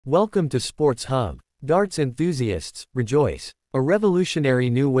Welcome to Sports Hub. Darts enthusiasts, rejoice. A revolutionary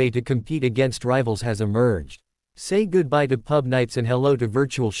new way to compete against rivals has emerged. Say goodbye to pub nights and hello to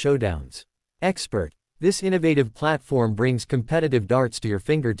virtual showdowns. Expert. This innovative platform brings competitive darts to your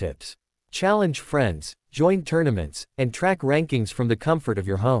fingertips. Challenge friends, join tournaments, and track rankings from the comfort of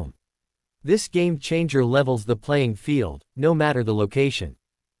your home. This game changer levels the playing field, no matter the location.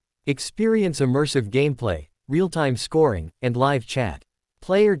 Experience immersive gameplay, real-time scoring, and live chat.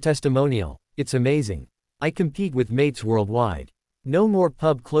 Player testimonial. It's amazing. I compete with mates worldwide. No more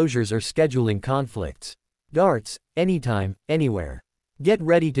pub closures or scheduling conflicts. Darts, anytime, anywhere. Get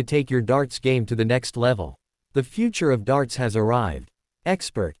ready to take your darts game to the next level. The future of darts has arrived.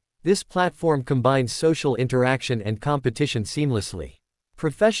 Expert. This platform combines social interaction and competition seamlessly.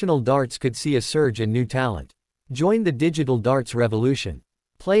 Professional darts could see a surge in new talent. Join the digital darts revolution.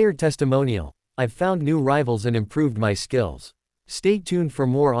 Player testimonial. I've found new rivals and improved my skills. Stay tuned for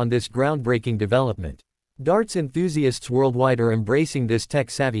more on this groundbreaking development. Darts enthusiasts worldwide are embracing this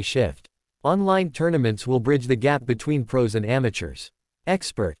tech-savvy shift. Online tournaments will bridge the gap between pros and amateurs.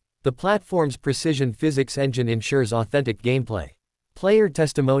 Expert. The platform's precision physics engine ensures authentic gameplay. Player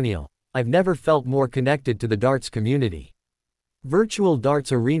testimonial. I've never felt more connected to the darts community. Virtual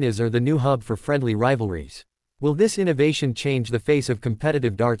darts arenas are the new hub for friendly rivalries. Will this innovation change the face of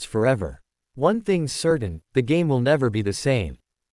competitive darts forever? One thing's certain, the game will never be the same.